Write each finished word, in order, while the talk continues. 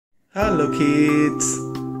Hello kids,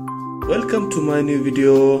 welcome to my new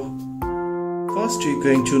video. First we're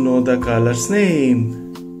going to know the color's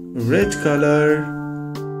name. Red color,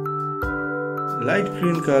 light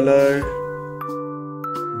green color,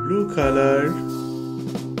 blue color,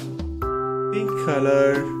 pink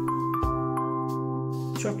color,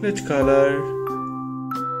 chocolate color,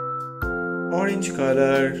 orange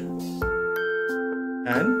color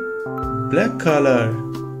and black color.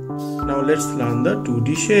 Now let's learn the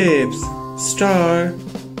 2D shapes. Star,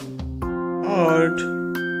 heart,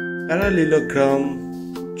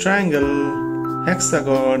 parallelogram, triangle,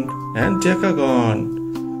 hexagon and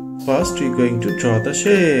decagon. First we're going to draw the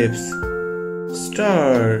shapes.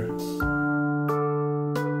 Star,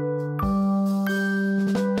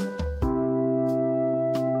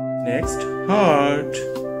 next heart,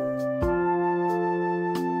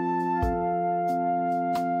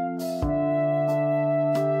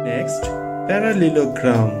 next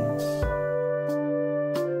parallelogram,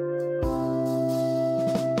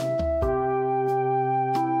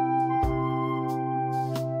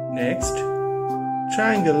 next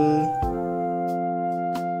triangle,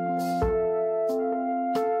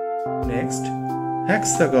 next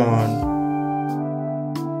hexagon,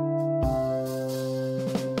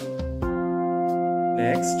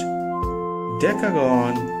 next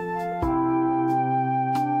decagon.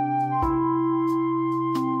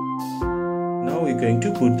 Now we're going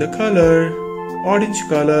to put the color. Orange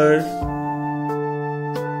color,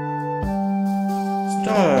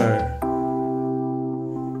 star,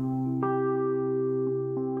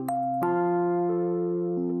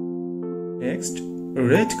 next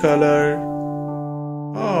red color,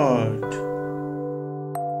 heart,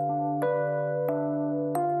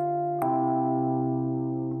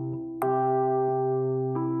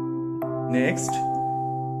 next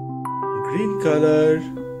green color,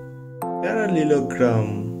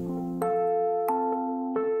 parallelogram,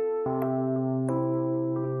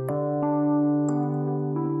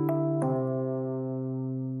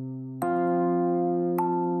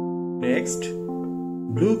 next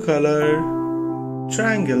blue color,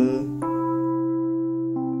 triangle,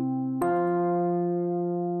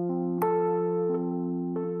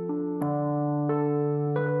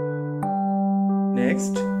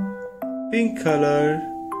 next pink color,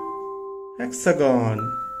 hexagon,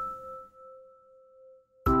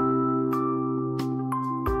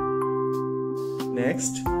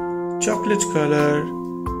 next chocolate color,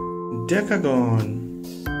 decagon.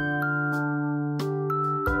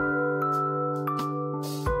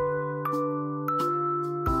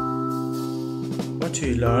 What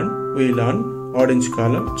we learn? We learn orange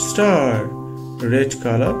color, star, red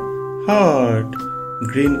color, heart,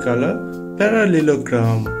 green color,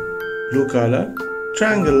 parallelogram, blue color,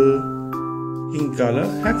 triangle, pink color,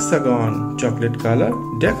 hexagon, chocolate color,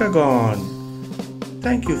 decagon.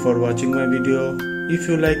 Thank you for watching my video. If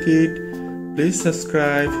you like it, please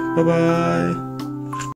subscribe. Bye bye.